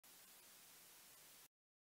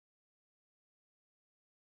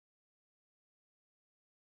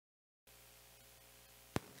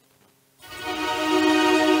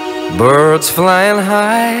Birds flying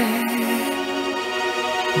high,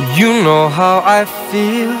 you know how I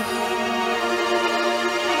feel.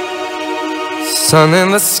 Sun in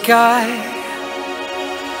the sky,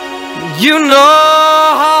 you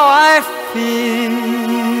know how I feel.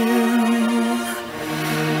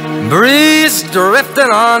 Breeze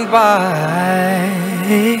drifting on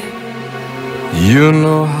by, you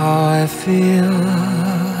know how I feel.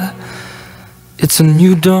 It's a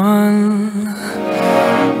new dawn,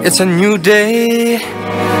 it's a new day,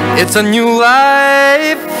 it's a new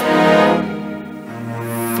life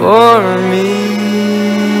for me.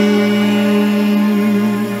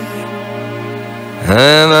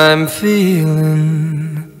 And I'm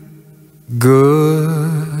feeling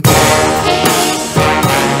good.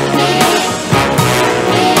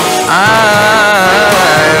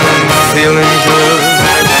 I'm feeling good.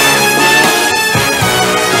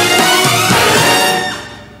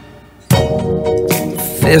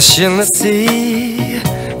 Fish in the sea,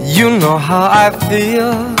 you know how I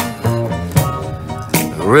feel.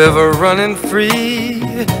 River running free,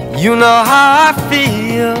 you know how I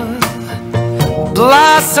feel.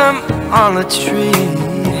 Blossom on a tree,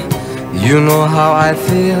 you know how I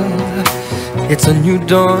feel. It's a new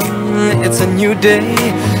dawn, it's a new day,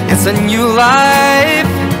 it's a new life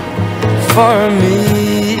for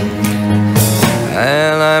me.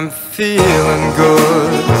 And I'm feeling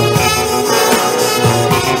good.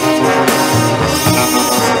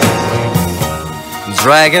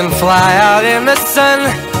 Dragonfly out in the sun,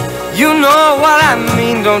 you know what I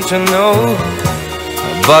mean, don't you know?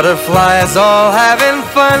 Butterflies all having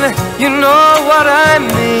fun, you know what I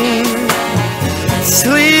mean.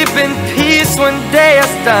 Sleep in peace when day is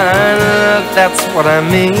done, that's what I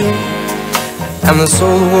mean. And this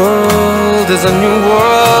old world is a new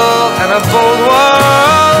world and a bold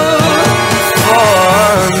world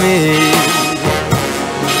for me.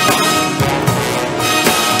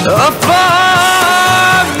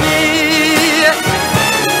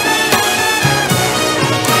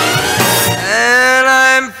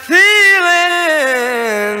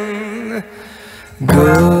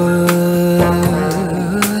 Good.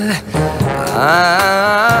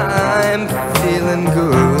 I'm feeling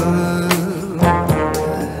good.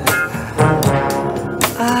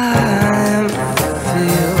 I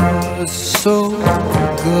feel so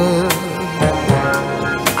good.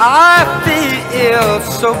 I feel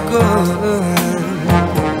so good.